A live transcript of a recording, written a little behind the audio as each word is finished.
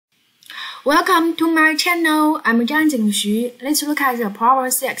Welcome to my channel. I'm Zhang Xu. Let's look at the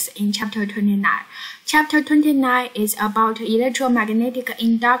problem 6 in chapter 29. Chapter 29 is about electromagnetic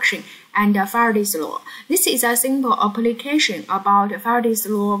induction and Faraday's law. This is a simple application about Faraday's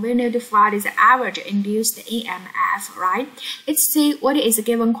law. We need to find the average induced EMF, right? Let's see what is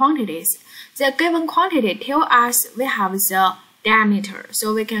given quantities. The given quantity tells us we have the diameter,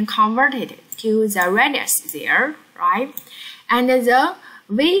 so we can convert it to the radius there, right? And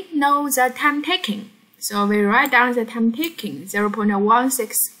we know the time taken, so we write down the time taken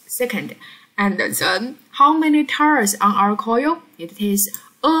 0.16 second, and then how many turns on our coil? It is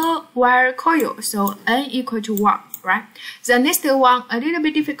a wire coil, so n equal to 1, right? The next one, a little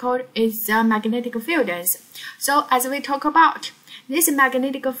bit difficult, is the magnetic field density. So as we talk about, this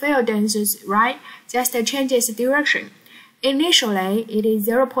magnetic field density, right, just changes direction. Initially, it is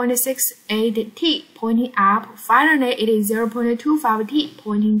 0.68 t pointing up. Finally, it is 0.25 t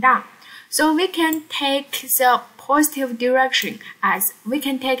pointing down. So we can take the positive direction as we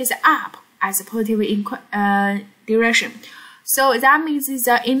can take the up as a positive direction. So that means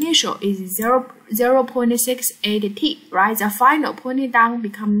the initial is 0.68 t, right? The final pointing down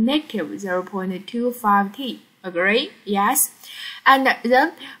become negative 0.25 t. Agree? Yes. And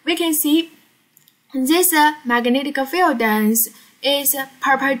then we can see this magnetic field density is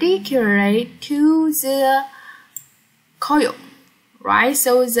perpendicular to the coil, right?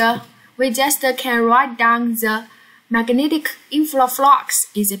 So we just can write down the magnetic inflow flux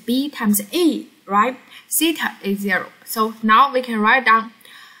is B times A, right? Theta is 0. So now we can write down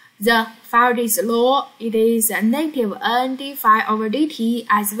the Faraday's law. It is negative n d phi over dt,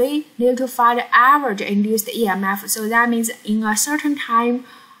 as we need to find the average induced EMF. So that means in a certain time,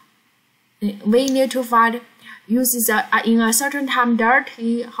 we need to find in a certain time delta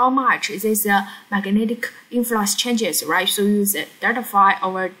t how much this magnetic influx changes, right? So use delta phi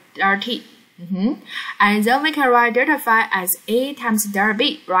over delta t. And then we can write delta phi as A times delta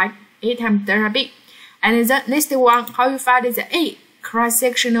B, right? A times delta B. And the next one, how you find the A,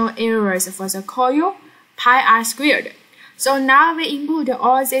 cross-sectional areas for the coil, pi r squared. So now we input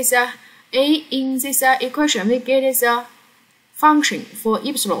all this A in this equation, we get the function for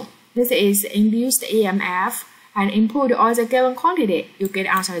epsilon. This is induced EMF, and input all the given quantity, you get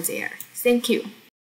answer there. Thank you.